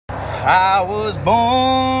I was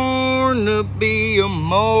born to be a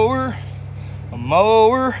mower, a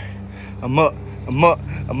mower, a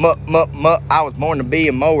I was born to be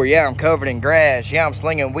a mower. Yeah, I'm covered in grass. Yeah, I'm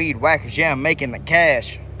slinging weed whackers. Yeah, I'm making the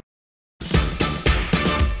cash.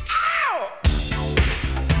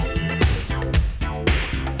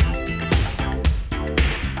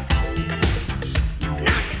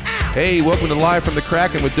 Hey, welcome to Live from the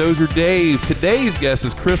Kraken with Dozer Dave. Today's guest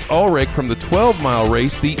is Chris Ulerick from the 12-mile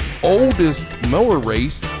race, the oldest mower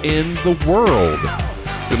race in the world.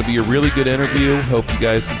 It's going to be a really good interview. Hope you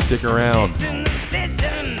guys can stick around.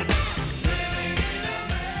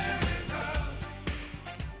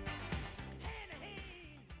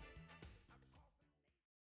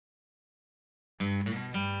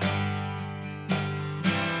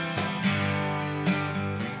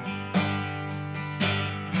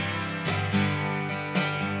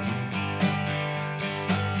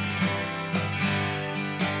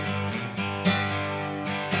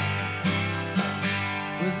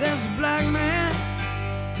 There's a black man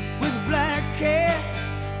with a black cat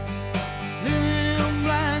living in a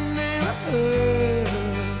black neighborhood.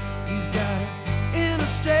 He's got an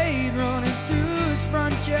interstate running through his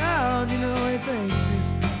front yard. You know, he thinks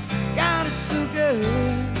he's got it so good.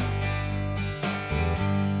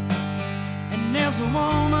 And there's a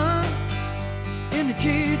woman in the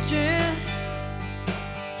kitchen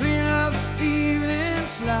cleaning up the evening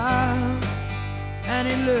slop. And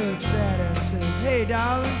he looks at her and says, "Hey,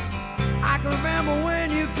 darling, I can remember when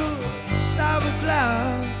you could stop a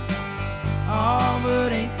cloud. Oh,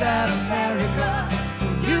 but ain't that America?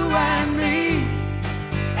 For you and me,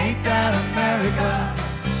 ain't that America?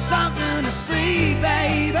 Something to see,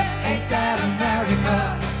 baby, ain't that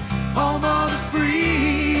America? Home of the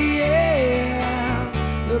free,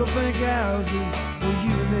 yeah. Little pink houses for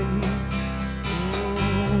you and me.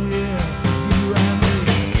 Oh, yeah, for you and me."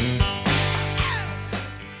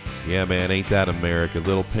 Yeah, man, ain't that America?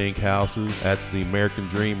 Little pink houses. That's the American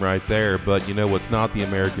dream right there. But you know what's not the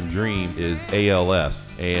American dream is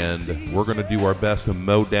ALS. And we're going to do our best to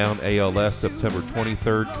mow down ALS September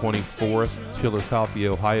 23rd, 24th, Chillicothe,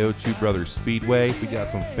 Ohio, Two Brothers Speedway. We got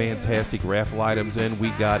some fantastic raffle items in.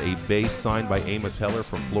 We got a bass signed by Amos Heller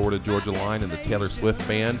from Florida Georgia Line and the Taylor Swift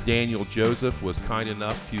Band. Daniel Joseph was kind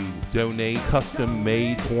enough to donate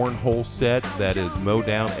custom-made cornhole set that is Mow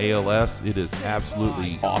Down ALS. It is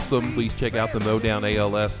absolutely awesome. Please check out the Mow Down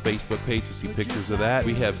ALS Facebook page to see pictures of that.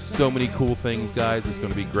 We have so many cool things, guys. It's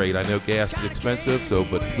going to be great. I know gas is expensive,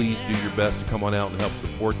 but please do your best to come on out and help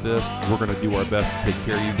support this. We're going to do our best to take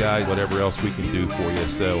care of you guys, whatever else we can do for you.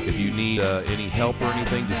 So if you need any help or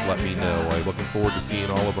anything, just let me know. I'm looking forward to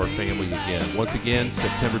seeing all of our family again. Once again,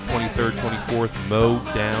 September 23rd, 24th, Mow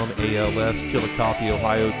Down ALS, Chillicothe,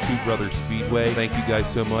 Ohio, Two Brothers Speedway. Thank you guys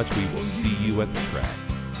so much. We will see you at the track.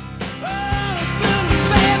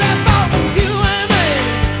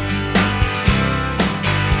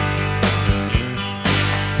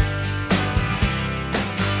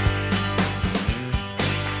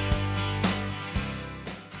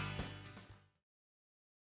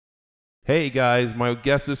 Hey guys, my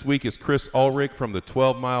guest this week is Chris Ulerick from the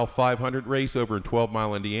 12-mile 500 race over in 12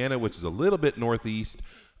 Mile, Indiana, which is a little bit northeast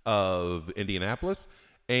of Indianapolis.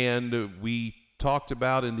 And we talked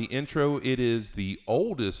about in the intro, it is the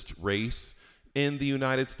oldest race in the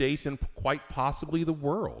United States and quite possibly the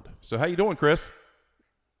world. So how you doing, Chris?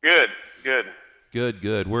 Good.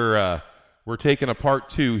 We're taking a part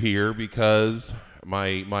two here because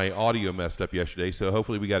my audio messed up yesterday, so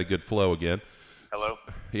hopefully we got a good flow again. Hello?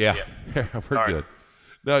 Yeah. We're Sorry. good.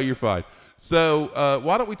 No, you're fine. So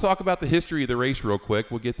why don't we talk about the history of the race real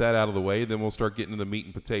quick? We'll get that out of the way, then we'll start getting to the meat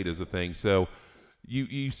and potatoes of things. So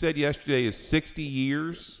you said yesterday is 60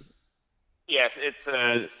 years? Yes, it's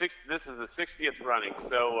this is the 60th running.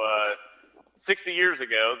 So 60 years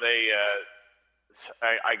ago, they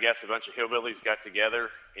I guess a bunch of hillbillies got together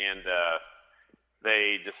and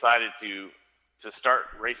they decided to start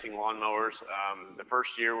racing lawnmowers. The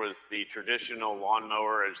first year was the traditional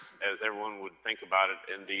lawnmower, as everyone would think about it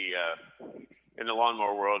in the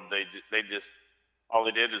lawnmower world. They just all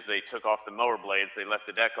they did is they took off the mower blades. They left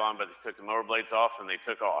the deck on, but they took the mower blades off and they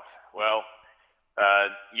took off. Well,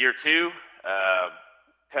 year two,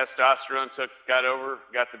 testosterone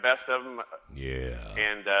got the best of them. Yeah.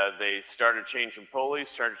 And they started changing pulleys,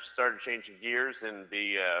 started changing gears, and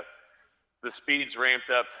the speeds ramped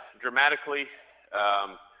up dramatically.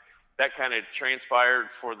 That kind of transpired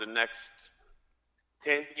for the next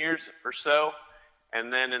 10 years or so.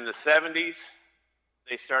 And then in the 70s,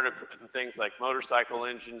 they started putting things like motorcycle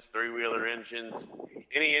engines, three-wheeler engines,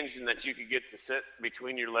 any engine that you could get to sit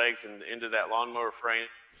between your legs and into that lawnmower frame.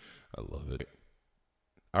 I love it.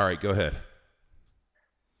 All right, go ahead.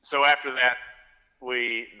 So after that,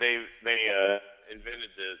 they invented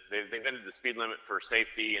the speed limit for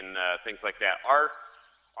safety and things like that.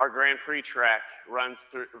 Our Grand Prix track runs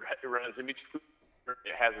in between.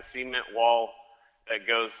 It has a cement wall that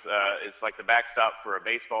goes. It's like the backstop for a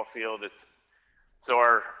baseball field. So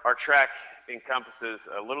our track encompasses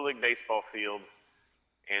a Little League baseball field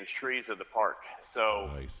and trees of the park. So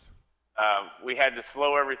Nice. We had to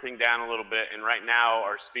slow everything down a little bit, and right now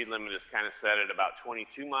our speed limit is kind of set at about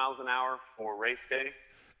 22 miles an hour for race day.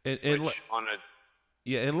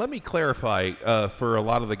 And let me clarify for a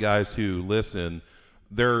lot of the guys who listen,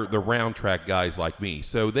 they're the round track guys like me.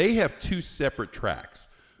 So they have two separate tracks.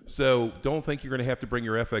 So don't think you're going to have to bring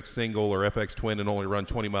your FX single or FX twin and only run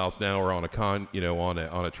 20 miles an hour on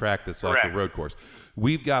on a track that's Correct. like a road course.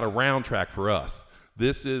 We've got a round track for us.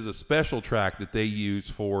 This is a special track that they use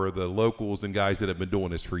for the locals and guys that have been doing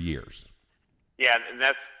this for years. Yeah, and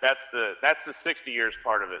that's the 60 years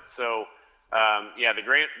part of it. So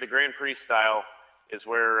the Grand Prix style is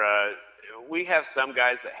where we have some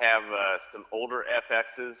guys that have some older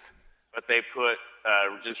FXs, but they put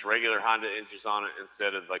just regular Honda engines on it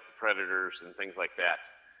instead of like the Predators and things like that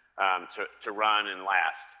to run and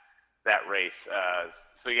last that race.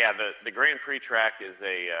 The Grand Prix track is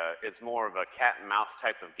it's more of a cat and mouse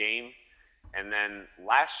type of game. And then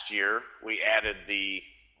last year we added the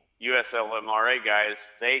USLMRA guys.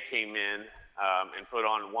 They came in and put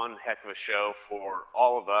on one heck of a show for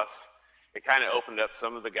all of us. It kind of opened up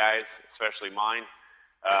some of the guys, especially mine,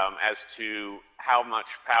 as to how much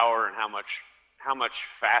power and how much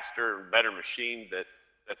faster and better machine that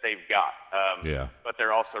they've got. But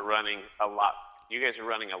they're also running a lot. You guys are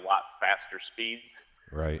running a lot faster speeds.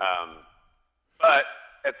 Right. But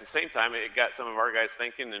at the same time, it got some of our guys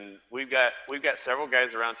thinking, and we've got several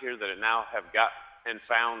guys around here that now have got and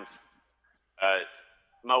found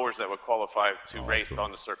mowers that would qualify to race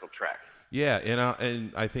on the circle track. Yeah,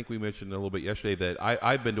 and I think we mentioned a little bit yesterday that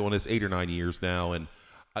I've been doing this 8 or 9 years now, and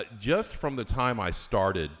just from the time I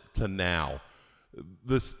started to now,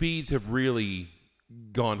 the speeds have really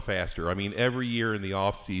gone faster. I mean, every year in the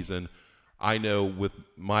off season, I know with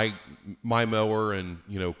my mower and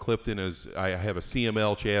Clifton I have a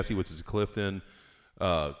CML chassis, which is a Clifton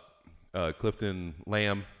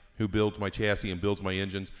Lamb who builds my chassis and builds my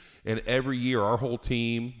engines. And every year, our whole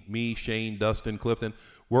team, me, Shane, Dustin, Clifton,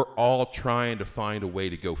 we're all trying to find a way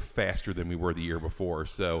to go faster than we were the year before.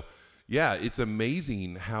 So, yeah, it's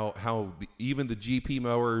amazing how even the GP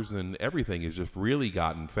mowers and everything has just really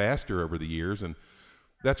gotten faster over the years, and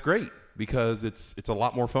that's great because it's a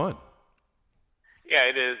lot more fun. Yeah,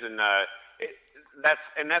 it is, and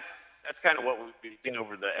that's kind of what we've seen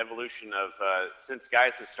over the evolution of since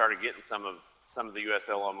guys have started getting some of the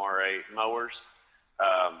USLMRA mowers.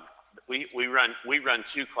 We run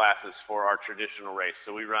two classes for our traditional race.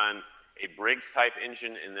 So we run a Briggs type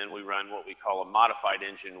engine, and then we run what we call a modified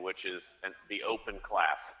engine, which is the open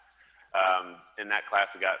class. In that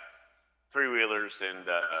class, we got three-wheelers and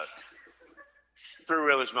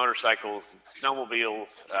motorcycles,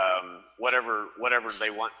 snowmobiles, whatever they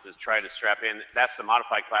want to try to strap in. That's the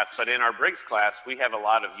modified class. But in our Briggs class, we have a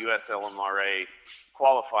lot of USLMRA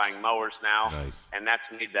qualifying mowers now. Nice. And that's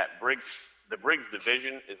made that the Briggs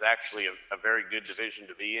division is actually a very good division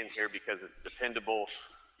to be in here because it's dependable.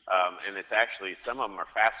 And it's actually, some of them are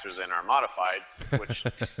faster than our modifieds, which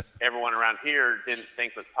everyone around here didn't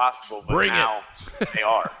think was possible, but now they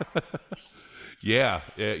are. Yeah,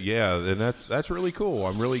 and that's really cool.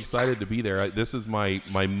 I'm really excited to be there. This is my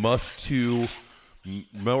must-to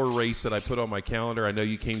mower race that I put on my calendar. I know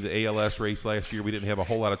you came to the ALS race last year. We didn't have a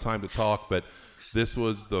whole lot of time to talk, but this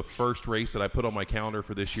was the first race that I put on my calendar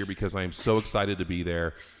for this year because I am so excited to be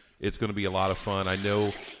there. It's going to be a lot of fun. I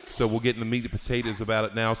know, so we'll get into the meat and potatoes about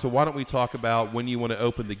it now. So why don't we talk about when you want to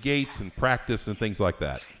open the gates and practice and things like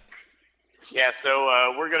that? Yeah, so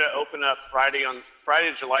we're going to open up Friday,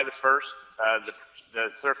 July the 1st. The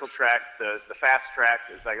circle track, the fast track,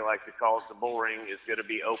 as I like to call it, the bull ring, is going to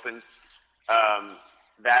be opened.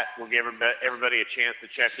 That will give everybody a chance to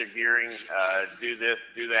check their gearing, do this,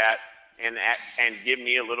 do that, and give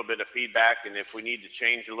me a little bit of feedback. And if we need to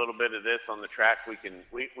change a little bit of this on the track,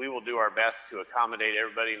 we will do our best to accommodate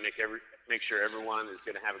everybody and make sure everyone is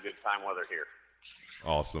going to have a good time while they're here.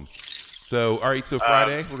 Awesome. So, all right, so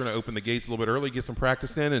Friday, we're going to open the gates a little bit early, get some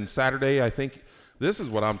practice in, and Saturday, I think this is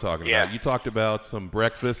what I'm talking about. You talked about some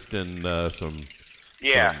breakfast and some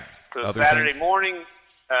so Saturday morning,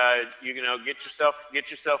 get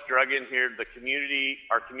yourself drug in here.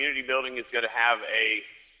 Our community building is going to have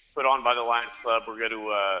put on by the Lions Club. We're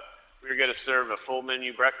going to serve a full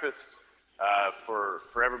menu breakfast for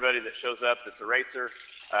everybody that shows up that's a racer.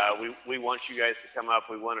 we want you guys to come up.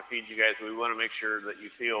 We want to feed you guys. We want to make sure that you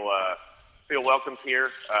feel welcomed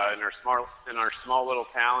here in our small little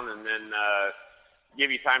town, and then give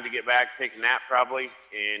you time to get back, take a nap probably,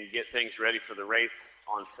 and get things ready for the race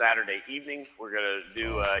on Saturday evening. We're going to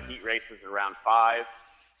do heat races around 5,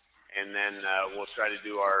 and then we'll try to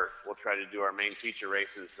do our main feature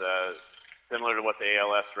races similar to what the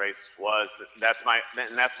ALS race was. That's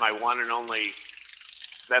my one and only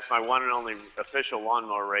official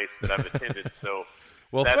lawnmower race that I've attended. So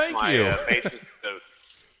well, that's thank my you. basis of.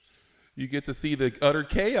 You get to see the utter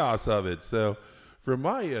chaos of it. So from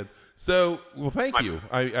my end, well, thank you.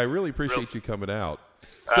 I really appreciate you coming out.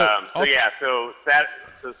 So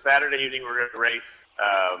Saturday evening we're going to race,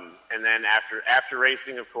 and then after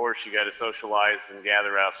racing, of course, you got to socialize and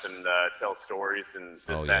gather up and tell stories and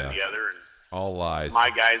this, that, and the other. And all lies. My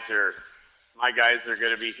guys are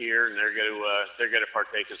going to be here, and they're going to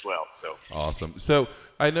partake as well. So awesome. So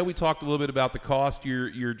I know we talked a little bit about the cost.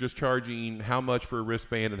 You're just charging how much for a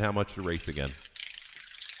wristband and how much to race again?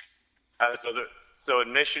 So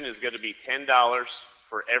admission is going to be $10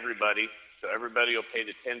 for everybody. So everybody will pay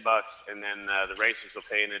the $10, and then the racers will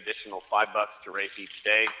pay an additional $5 to race each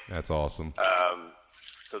day. That's awesome.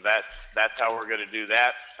 So that's how we're going to do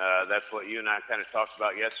that. That's what you and I kind of talked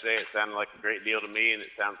about yesterday. It sounded like a great deal to me, and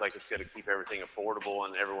it sounds like it's going to keep everything affordable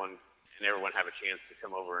and everyone have a chance to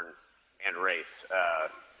come over and race.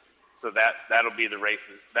 So that'll be the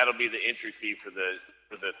races. That'll be the entry fee for the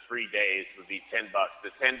 3 days would be $10. The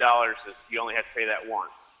 $10 is you only have to pay that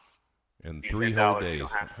once. And 3 whole days.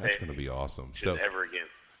 That's going to be awesome. So ever again.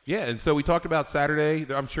 Yeah, and so we talked about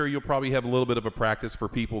Saturday. I'm sure you'll probably have a little bit of a practice for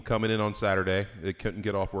people coming in on Saturday. They couldn't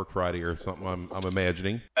get off work Friday or something. I'm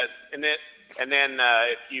imagining. And then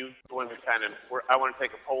if you want to I want to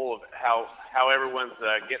take a poll of how everyone's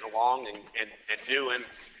getting along and doing.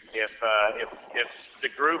 If the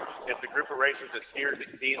group of racers that's here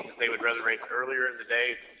deems that they would rather race earlier in the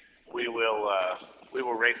day, we will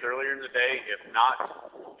race earlier in the day. If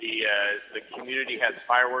not, the community has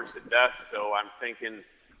fireworks at dusk, so I'm thinking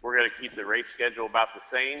we're going to keep the race schedule about the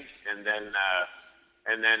same, and then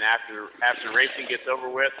after racing gets over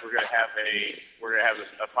with, we're going to have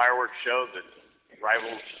a fireworks show that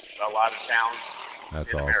rivals a lot of towns.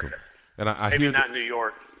 That's in awesome. America. And I maybe hear not New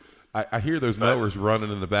York. I hear those mowers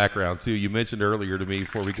running in the background too. You mentioned earlier to me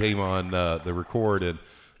before we came on the record and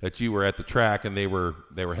that you were at the track and they were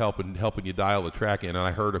helping you dial the track in, and I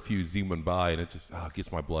heard a few zooming by, and it just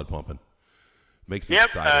gets my blood pumping. Makes me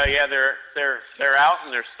excited. Yeah, they're out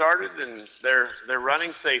and they're started and they're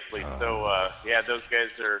running safely. So those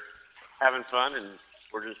guys are having fun, and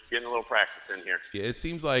we're just getting a little practice in here. Yeah, it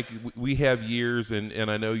seems like we have years, and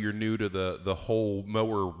I know you're new to the whole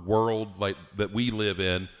mower world like that we live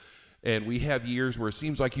in. And we have years where it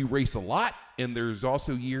seems like you race a lot, and there's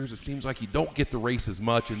also years it seems like you don't get to race as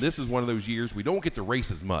much. And this is one of those years we don't get to race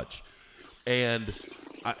as much. And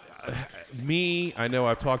I know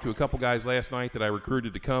I've talked to a couple guys last night that I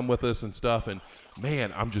recruited to come with us and stuff, and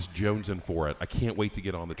man, I'm just jonesing for it. I can't wait to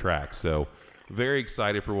get on the track. So very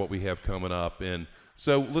excited for what we have coming up. And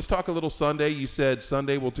so let's talk a little Sunday. You said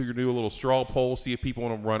Sunday we'll do a little straw poll, see if people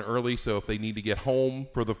want to run early. So if they need to get home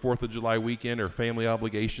for the 4th of July weekend or family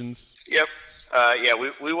obligations. Yep.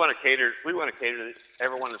 We want to cater. We want to cater to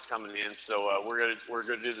everyone that's coming in. So we're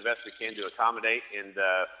gonna do the best we can to accommodate, and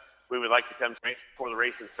we would like to come before the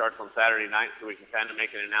racing starts on Saturday night, so we can kind of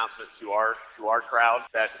make an announcement to our crowd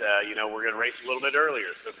that we're going to race a little bit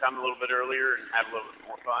earlier. So come a little bit earlier and have a little bit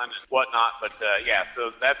more fun and whatnot. But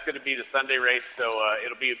so that's going to be the Sunday race. So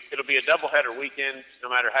it'll be a doubleheader weekend. No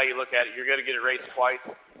matter how you look at it, you're going to get a race twice.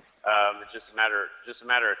 It's just a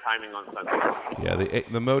matter of timing on Sunday. Yeah,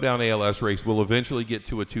 the Mowdown ALS race will eventually get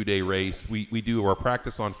to a 2-day race. We do our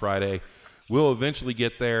practice on Friday. We'll eventually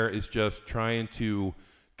get there. It's just trying to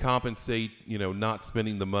compensate, not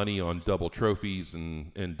spending the money on double trophies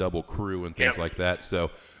and double crew and things like that. So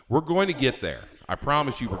we're going to get there. I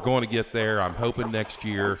promise you we're going to get there. I'm hoping next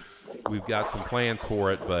year. We've got some plans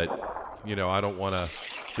for it, but, I don't want to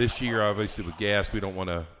 – this year, obviously, with gas, we don't want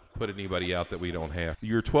to put anybody out that we don't have.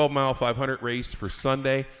 Your 12-mile 500 race for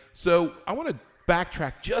Sunday. So I want to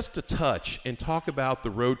backtrack just a touch and talk about the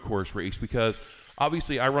road course race, because –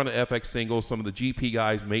 obviously, I run an FX single. Some of the GP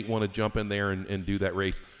guys may want to jump in there and do that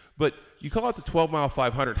race. But you call it the 12-mile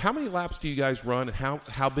 500. How many laps do you guys run, and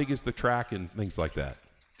how big is the track and things like that?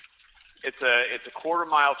 It's a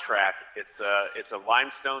quarter-mile track. It's a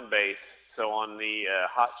limestone base. So on the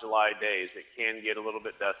hot July days, it can get a little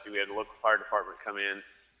bit dusty. We had the local fire department come in.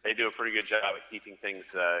 They do a pretty good job at keeping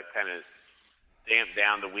things kind of damped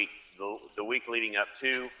down the week leading up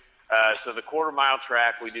to. So the quarter-mile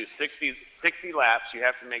track, we do 60 laps. You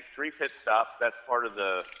have to make 3 pit stops. That's part of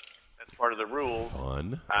the rules.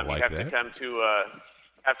 Fun. I like you have that. to come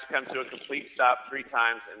to a complete stop 3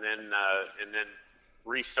 times, and then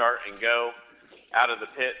restart and go out of the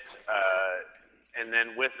pits. And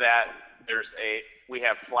then with that, we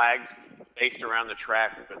have flags based around the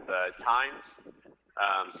track with times.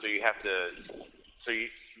 So you have to,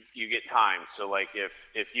 you get times. So like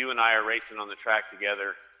if you and I are racing on the track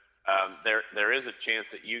together, there is a chance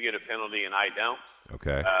that you get a penalty and I don't.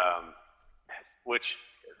 Okay. Which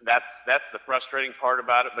that's the frustrating part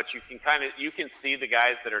about it. But you can see the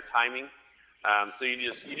guys that are timing. So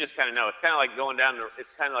you just kind of know. It's kind of like going down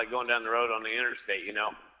the road on the interstate. You know,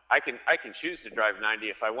 I can choose to drive 90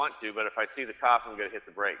 if I want to, but if I see the cop, I'm going to hit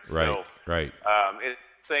the brakes. Right. So, right.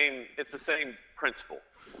 It's the same principle.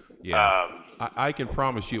 Yeah. I can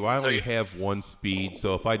promise you, I only have one speed,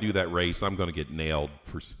 so if I do that race, I'm going to get nailed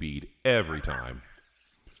for speed every time.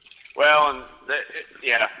 Well,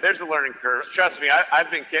 there's a learning curve. Trust me,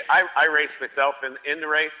 I raced myself in the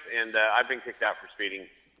race, and I've been kicked out for speeding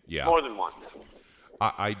more than once.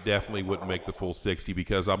 I definitely wouldn't make the full 60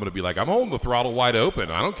 because I'm going to be like, I'm holding the throttle wide open.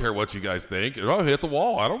 I don't care what you guys think. I'll hit the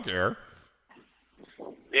wall. I don't care.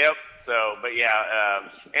 Yep. So, but yeah,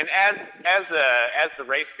 and as the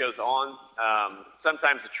race goes on,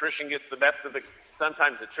 sometimes attrition gets the best of it.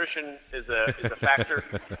 Sometimes attrition is a factor.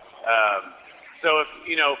 So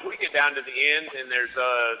if we get down to the end and there's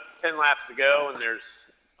 10 laps to go and there's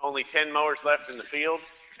only 10 mowers left in the field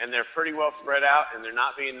and they're pretty well spread out and they're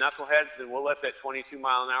not being knuckleheads, then we'll let that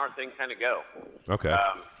 22-mile-an-hour thing kind of go. Okay.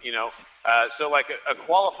 So like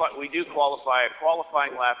we do qualify. A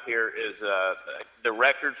qualifying lap here is the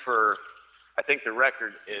record for. I think the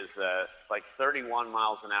record is like 31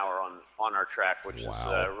 miles an hour on our track, which is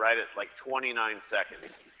right at like 29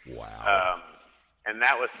 seconds. Wow. And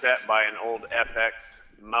that was set by an old FX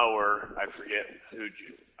mower. I forget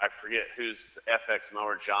whose FX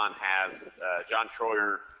mower John has. John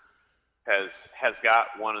Troyer has got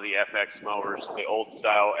one of the FX mowers, the old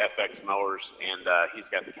style FX mowers, and he's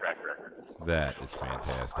got the track record. That is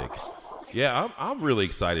fantastic. Yeah, I'm really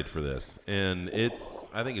excited for this, and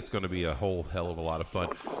I think it's going to be a whole hell of a lot of fun.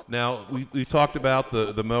 Now, we talked about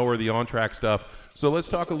the mower, the on-track stuff, so let's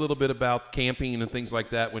talk a little bit about camping and things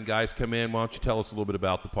like that when guys come in. Why don't you tell us a little bit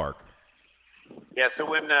about the park? Yeah, so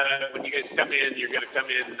when you guys come in, you're going to come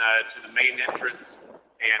in to the main entrance,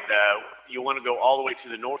 and you want to go all the way to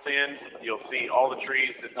the north end. You'll see all the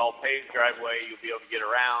trees. It's all paved driveway. You'll be able to get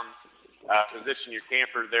around, position your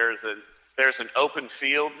camper. There's an open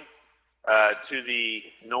field to the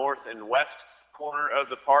north and west corner of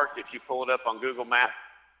the park. If you pull it up on Google Maps,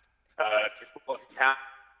 if you pull up the town,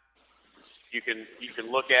 you can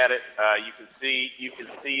look at it. You can see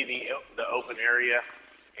the open area,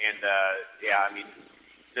 and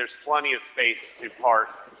there's plenty of space to park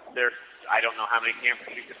there. I don't know how many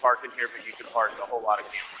campers you could park in here, but you could park a whole lot of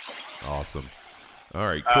campers. Awesome. All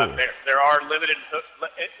right, cool. There are limited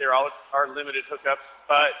hookups,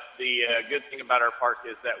 but the good thing about our park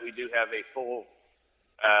is that we do have a full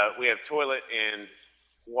we have toilet and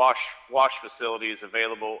wash facilities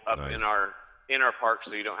available up Nice. in our park,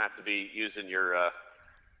 so you don't have to be using your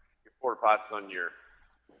porta pots on your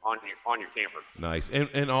camper. Nice.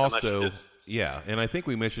 And also, yeah, and I think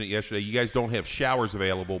we mentioned it yesterday, you guys don't have showers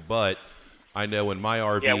available, but I know in my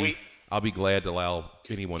RV, I'll be glad to allow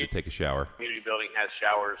anyone to take a shower. Community building has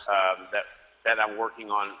showers that I'm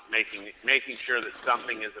working on making sure that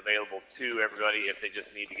something is available to everybody if they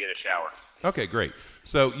just need to get a shower. Okay, great.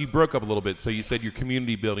 So you broke up a little bit. So you said your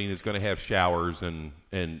community building is going to have showers and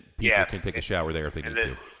people can take a shower there if they need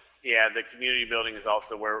to. Yeah, the community building is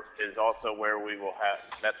also where we will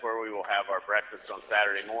have our breakfast on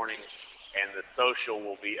Saturday morning, and the social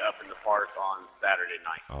will be up in the park on Saturday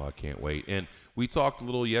night. Oh, I can't wait. And we talked a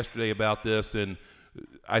little yesterday about this, and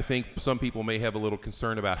I think some people may have a little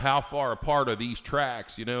concern about how far apart are these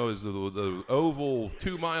tracks. You know, is the oval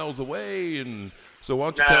 2 miles away? And so why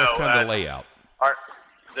don't you tell us kind of the layout?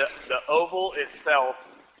 The oval itself.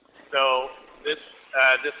 So this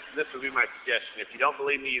would be my suggestion. If you don't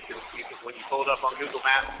believe me, you can when you pull it up on Google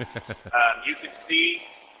Maps, you can see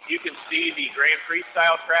the Grand Prix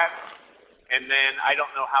style track. And then I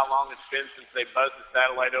don't know how long it's been since they buzzed the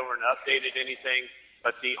satellite over and updated anything,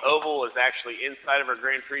 but the oval is actually inside of our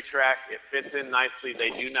Grand Prix track. It fits in nicely. They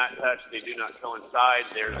do not touch. They do not coincide.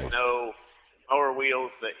 There's no mower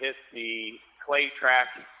wheels that hit the clay track,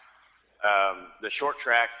 the short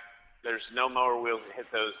track. There's no mower wheels that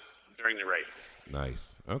hit those during the race.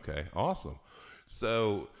 Nice. Okay. Awesome.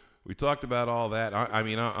 So we talked about all that. I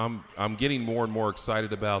mean, I'm getting more and more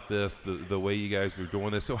excited about this, the way you guys are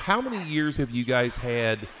doing this. So how many years have you guys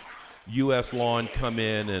had U.S. Lawn come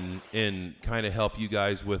in and kind of help you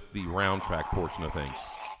guys with the round track portion of things?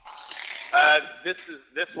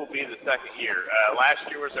 This will be the second year. Last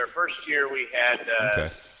year was our first year. We had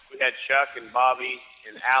Chuck and Bobby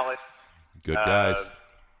and Alex. Good guys.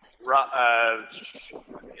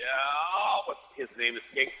 What's his name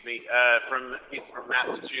escapes me. He's from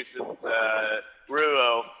Massachusetts.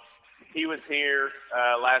 Ruo. He was here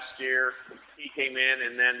last year. He came in,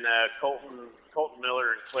 and then Colton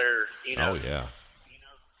Miller and Claire Enos. Oh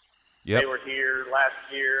yeah. They were here last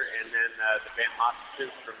year, and then the Van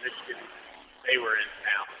Hostages from Michigan, they were in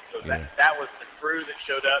town. So that was the crew that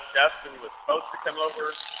showed up. Dustin was supposed to come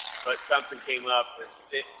over, but something came up,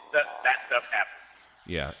 and that stuff happens.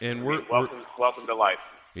 Yeah, and welcome to life.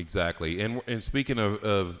 Exactly. And speaking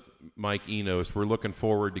of Mike Enos, we're looking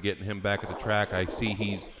forward to getting him back at the track. I see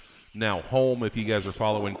he's now home. If you guys are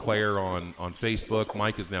following Claire on Facebook,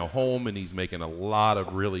 Mike is now home, and he's making a lot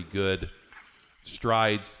of really good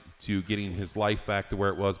strides to getting his life back to where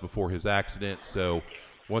it was before his accident. So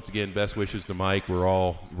once again, best wishes to Mike. We're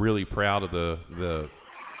all really proud of the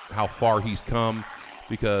how far he's come,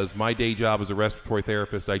 because my day job as a respiratory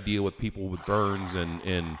therapist, I deal with people with burns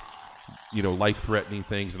and life-threatening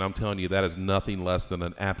things, and I'm telling you, that is nothing less than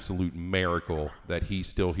an absolute miracle that he's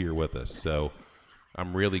still here with us. So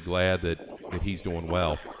I'm really glad that he's doing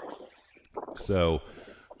well. So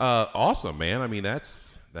awesome, man. I mean,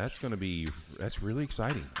 that's really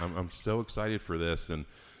exciting. I'm so excited for this. And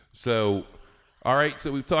so, all right,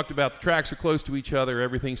 so we've talked about the tracks are close to each other,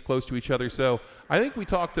 everything's close to each other. So I think we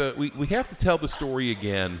have to tell the story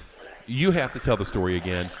again. You have to tell the story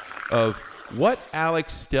again of what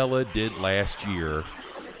Alex Stella did last year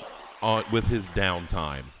with his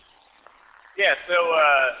downtime. Yeah, so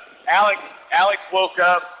Alex woke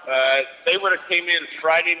up. They would have came in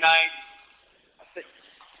Friday night.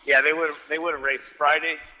 Yeah, they would have raced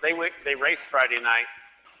Friday. They raced Friday night.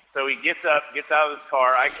 So he gets up, gets out of his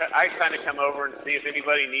car. I kind of come over and see if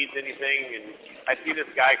anybody needs anything, and I see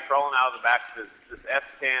this guy crawling out of the back of this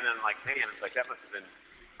S10, and I'm like, man, it's like that must have been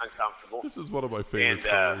uncomfortable. This is one of my favorite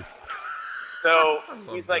stories. So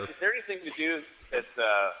he's like, is there anything to do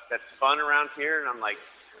that's fun around here? And I'm like,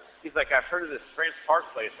 he's like, I've heard of this France Park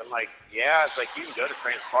place. I'm like, yeah. It's like, you can go to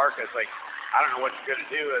France Park. I was like, I don't know what you're gonna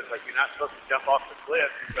do. I was like, you're not supposed to jump off the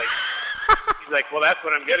cliff. He's like, well, that's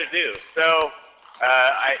what I'm gonna do. So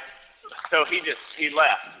he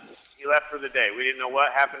left. He left for the day. We didn't know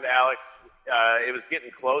what happened to Alex. It was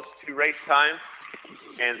getting close to race time,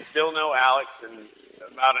 and still no Alex. And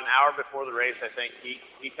about an hour before the race, I think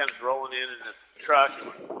he comes rolling in this truck.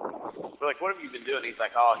 And we're like, what have you been doing? He's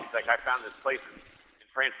like, I found this place in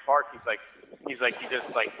France Park. He's like, you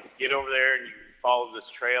just like get over there and you follow this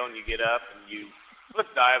trail and you get up and you cliff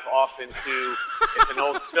dive off into it's an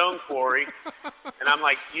old stone quarry. And I was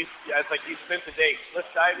like, you spent the day cliff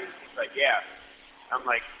diving? He's like, yeah. I'm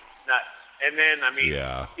like, nuts. And then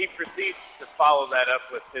he proceeds to follow that up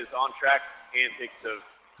with his on track antics of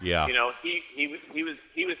he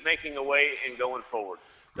was making a way and going forward.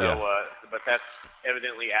 So but that's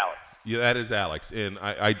evidently Alex. Yeah, that is Alex. And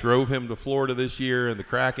I drove him to Florida this year in the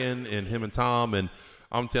Kraken, and him and Tom, and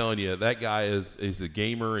I'm telling you, that guy is a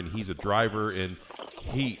gamer, and he's a driver, and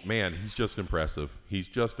he's just impressive. He's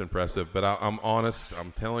just impressive. But I'm honest.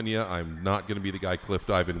 I'm telling you, I'm not going to be the guy cliff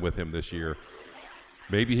diving with him this year.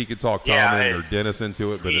 Maybe he could talk Tom or Dennis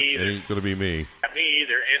into it, but it ain't going to be me. Me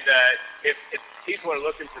either. And if people are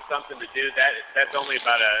looking for something to do, that's only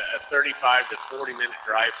about a 35 to 40 minute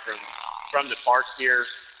drive from the park here.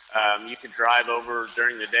 You can drive over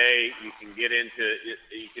during the day. You can get into it.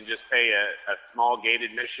 You can just pay a small gate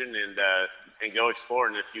admission and go explore.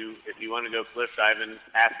 And if you want to go cliff diving,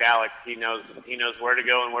 ask Alex. He knows where to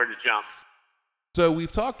go and where to jump. So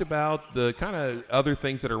we've talked about the kind of other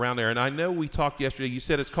things that are around there, and I know we talked yesterday. You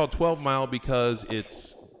said it's called 12 Mile because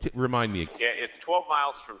it's remind me. Yeah, it's 12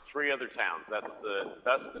 miles from 3 other towns. That's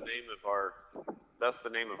the name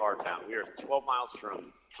of our town. We are 12 miles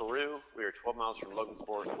from Peru. We are 12 miles from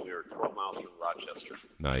Logansport. And we are 12 miles from Rochester.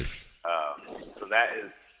 Nice. So that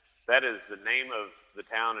is the name of the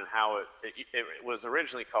town, and how it was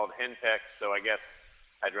originally called Henpeck. So I guess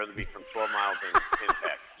I'd rather be from 12 miles than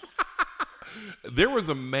Henpeck. There was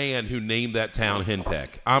a man who named that town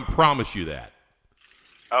Henpeck. I promise you that.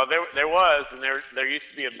 Oh, there was, and there used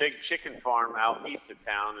to be a big chicken farm out east of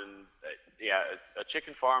town, and it's a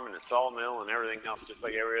chicken farm and a sawmill and everything else, just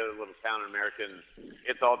like every other little town in America. And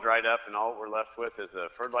it's all dried up, and all we're left with is a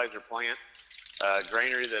fertilizer plant,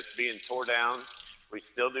 granary that's being tore down, we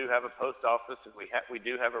still do have a post office, and we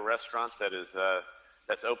do have a restaurant that is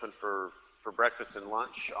that's open for breakfast and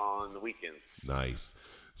lunch on the weekends. Nice.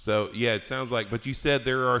 So yeah, it sounds like. But you said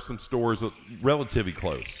there are some stores relatively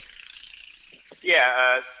close.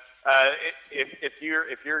 Yeah. If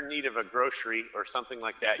you're in need of a grocery or something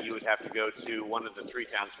like that, you would have to go to one of the 3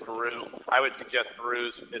 towns, Peru. I would suggest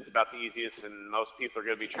Peru. It's about the easiest, and most people are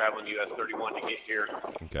going to be traveling US 31 to get here.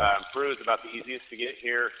 Okay. Peru is about the easiest to get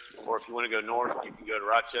here. Or if you want to go north, you can go to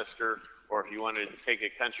Rochester. Or if you want to take a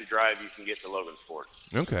country drive, you can get to Logansport.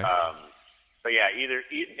 Okay. But yeah,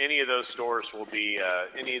 any of those stores will be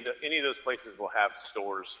any of those places will have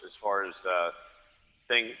stores as far as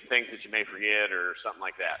things that you may forget or something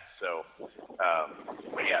like that. So,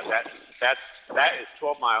 but yeah, that is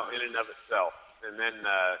 12 Mile in and of itself. And then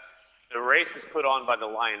the race is put on by the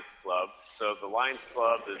Lions Club. So the Lions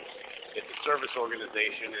Club it's a service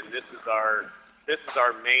organization, and this is our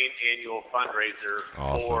main annual fundraiser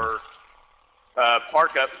Awesome. for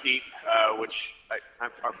park upkeep, which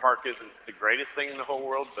our park isn't the greatest thing in the whole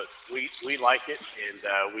world, but we like it,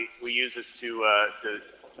 and we use it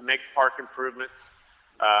to make park improvements.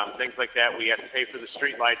 Things like that. We have to pay for the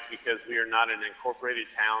street lights because we are not an incorporated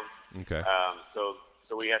town. Okay. So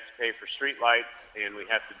we have to pay for street lights, and we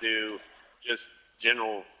have to do just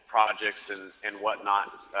general projects and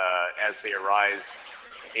whatnot as they arise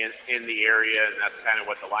in the area, and that's kind of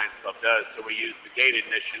what the Lions Club does. So we use the gate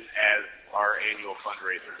admission as our annual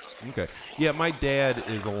fundraiser. Okay. Yeah, my dad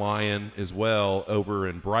is a Lion as well over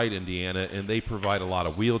in Bright, Indiana, and they provide a lot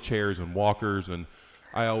of wheelchairs and walkers, and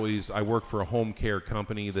I work for a home care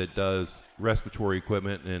company that does respiratory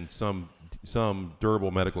equipment and some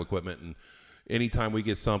durable medical equipment, and anytime we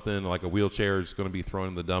get something like a wheelchair is going to be thrown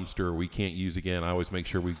in the dumpster we can't use again, I always make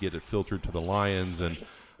sure we get it filtered to the Lions, and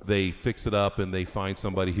they fix it up and they find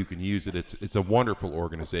somebody who can use it. It's a wonderful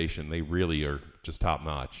organization. They really are just top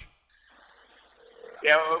notch.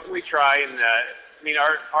 Yeah, we try, and I mean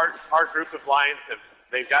our group of Lions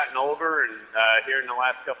they've gotten older, and here in the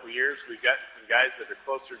last couple of years, we've gotten some guys that are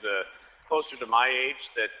closer to my age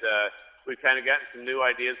that we've kind of gotten some new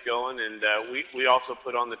ideas going, and we also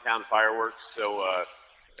put on the town fireworks. So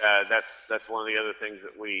that's one of the other things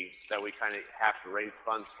that we kind of have to raise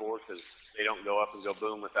funds for, because they don't go up and go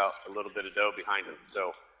boom without a little bit of dough behind them.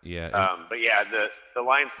 So yeah. But yeah, the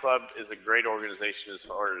Lions Club is a great organization as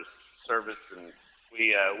far as service, and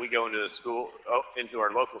we go into the school, into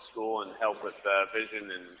our local school, and help with vision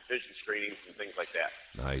screenings and things like that.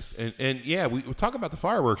 Nice. And yeah, we'll talk about the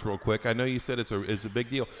fireworks real quick. I know you said it's a big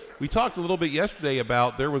deal. We talked a little bit yesterday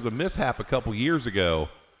about there was a mishap a couple years ago.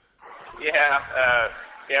 Yeah.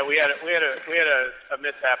 Yeah, we had a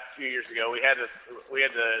mishap a few years ago. We had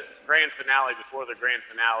the grand finale before the grand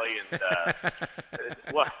finale, and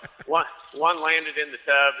one landed in the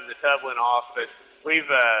tub, and the tub went off. But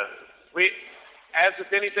we as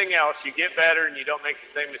with anything else, you get better and you don't make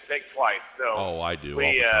the same mistake twice. So I do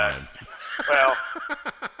all the time. Well,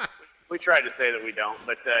 we try to say that we don't,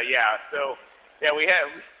 but yeah. So yeah, we've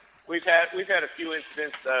had a few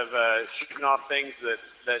incidents of shooting off things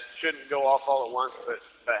that shouldn't go off all at once, but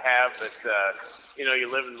have. But you know,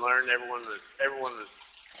 you live and learn. Everyone was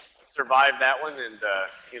survived that one, and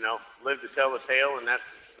you know, lived to tell the tale, and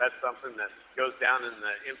that's something that goes down in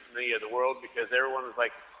the infamy of the world, because everyone was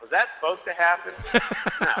like, was that supposed to happen?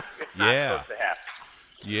 No, it's not supposed to happen.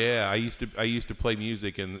 Yeah, I used to play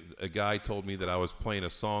music, and a guy told me that I was playing a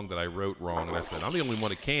song that I wrote wrong, and I said, I'm the only one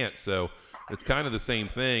that can't. So it's kind of the same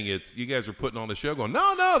thing. It's you guys are putting on the show going,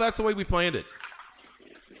 no, that's the way we planned it.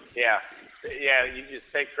 Yeah, you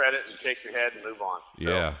just take credit and shake your head and move on. So,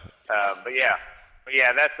 yeah. But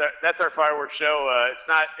yeah, that's our fireworks show.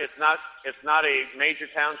 It's not a major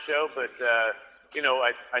town show, but you know,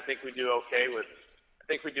 I think we do okay with. I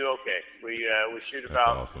think we do okay. We shoot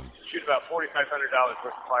about $4,500 worth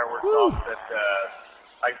of fireworks off. That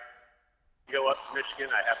I go up to Michigan.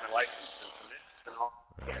 I have my license and permits and all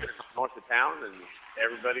north of town, and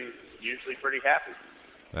everybody's usually pretty happy.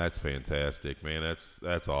 That's fantastic, man.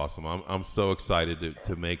 That's awesome. I'm so excited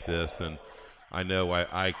to make this, and I know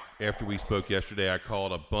I after we spoke yesterday, I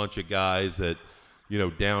called a bunch of guys that, you know,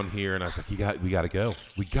 down here, and I was like, we got to go.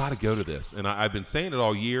 We got to go to this. And I've been saying it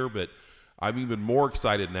all year, but I'm even more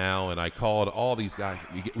excited now, and I called all these guys.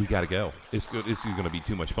 We got to go. It's good. It's going to be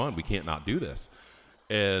too much fun. We can't not do this.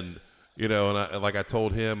 And you know, and like I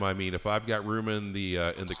told him, I mean, if I've got room in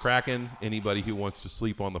the Kraken, anybody who wants to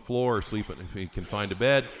sleep on the floor or if he can find a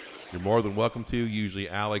bed, you're more than welcome to. Usually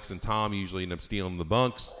Alex and Tom usually end up stealing the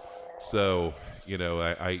bunks. So you know,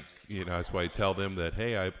 I that's why I tell them that,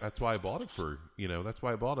 hey, that's why I bought it for, you know, that's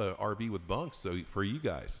why I bought a RV with bunks, so for you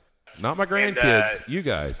guys. Not my grandkids, you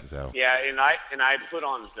guys. So. Yeah, and I put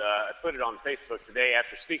it on Facebook today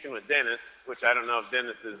after speaking with Dennis, which I don't know if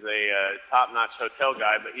Dennis is a top-notch hotel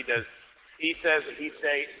guy, but he does. He says that he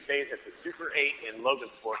stays at the Super 8 in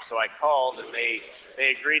Logansport. So I called, and they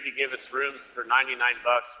agreed to give us rooms for $99,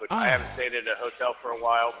 which I haven't stayed at a hotel for a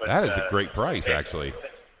while. But that is a great price, actually.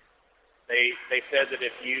 They said that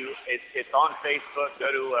if it's on Facebook,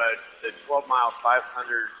 go to the 12-mile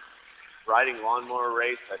 500 riding lawnmower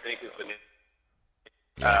race, I think is the name.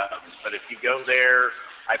 But if you go there,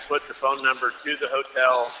 I put the phone number to the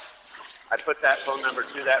hotel. I put that phone number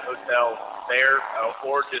to that hotel there,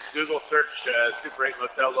 or just Google search Super 8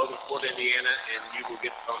 Motel, Logansport, Indiana, and you will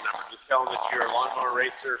get the phone number. Just tell them that you're a lawnmower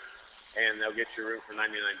racer, and they'll get your room for $99.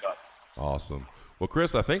 Awesome. Well,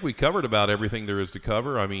 Chris, I think we covered about everything there is to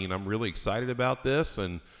cover. I mean, I'm really excited about this,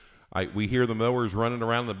 and we hear the mowers running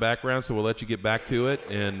around in the background, so we'll let you get back to it.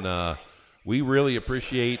 And we really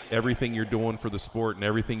appreciate everything you're doing for the sport and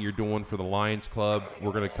everything you're doing for the Lions Club.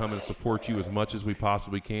 We're going to come and support you as much as we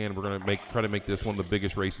possibly can. We're going to try to make this one of the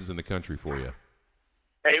biggest races in the country for you.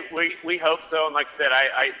 Hey, we hope so. And like I said,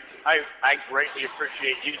 I greatly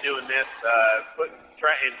appreciate you doing this, putting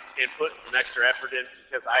some extra effort in,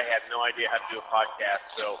 because I had no idea how to do a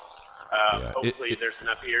podcast. So hopefully there's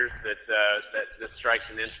enough ears that this strikes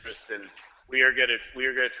an interest, and we are gonna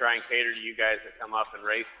try and cater to you guys that come up and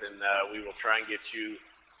race, and we will try and get you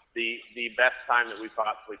the best time that we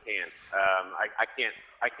possibly can. I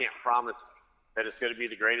can't promise that it's going to be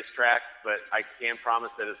the greatest track, but I can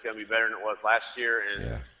promise that it's going to be better than it was last year.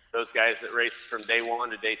 And those guys that race from day 1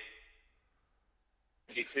 to day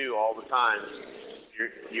 2 all the time,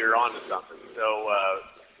 you're on to something. So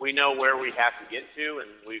we know where we have to get to, and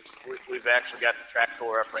we've actually got the track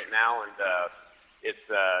tour up right now, and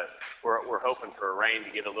we're hoping for a rain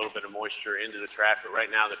to get a little bit of moisture into the track. But right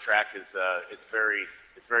now the track is it's very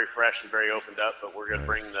fresh and very opened up. But we're gonna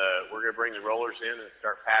bring the rollers in and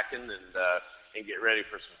start packing and get ready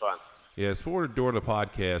for some fun. Yes, during the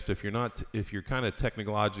podcast, if you're kind of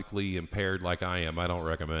technologically impaired like I am, I don't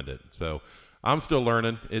recommend it. So I'm still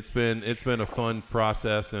learning. It's been a fun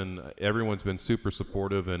process, and everyone's been super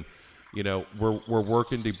supportive. And you know, we're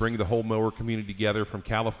working to bring the whole mower community together from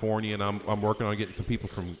California, and I'm working on getting some people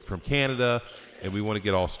from Canada, and we want to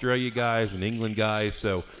get Australia guys and England guys.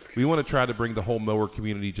 So we want to try to bring the whole mower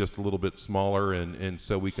community just a little bit smaller, and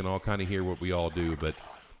so we can all kind of hear what we all do. But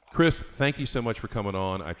Chris, thank you so much for coming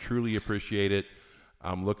on. I truly appreciate it.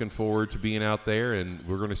 I'm looking forward to being out there, and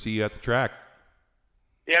we're going to see you at the track.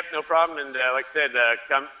 Yep, no problem. And like I said,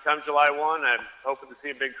 come July 1, I'm hoping to see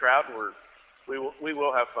a big crowd, and we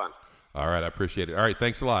will have fun. All right, I appreciate it. All right,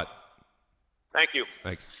 thanks a lot. Thank you.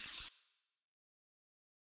 Thanks.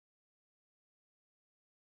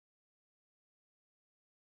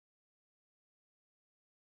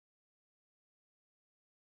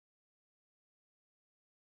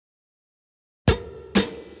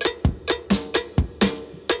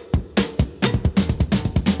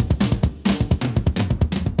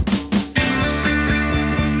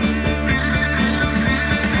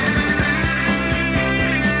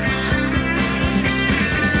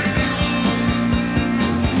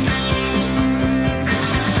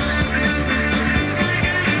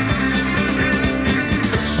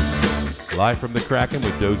 Live from the Kraken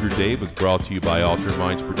with Dozer Dave was brought to you by Altered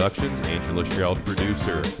Minds Productions, Angela Sherrill,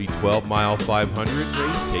 producer. The 12-mile 500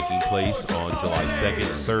 race taking place on July 2nd,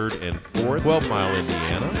 3rd, and 4th, 12-mile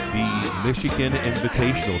Indiana. The Michigan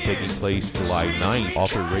Invitational taking place July 9th,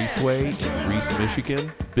 Author Raceway in Reese,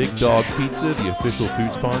 Michigan. Big Dog Pizza, the official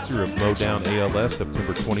food sponsor of Mowdown ALS,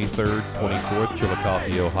 September 23rd, 24th,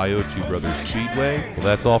 Chillicothe, Ohio, Two Brothers Speedway. Well,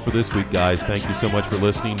 that's all for this week, guys. Thank you so much for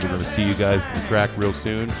listening. We're going to see you guys at the track real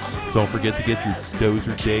soon. Don't forget to get your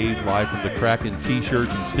Dozer Dave Live from the Kraken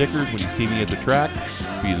t-shirts and stickers when you see me at the track.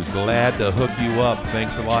 Be glad to hook you up.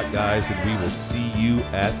 Thanks a lot, guys, and we will see you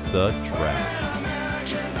at the track.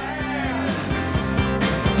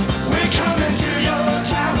 We're coming to your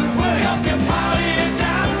town, we'll help you party.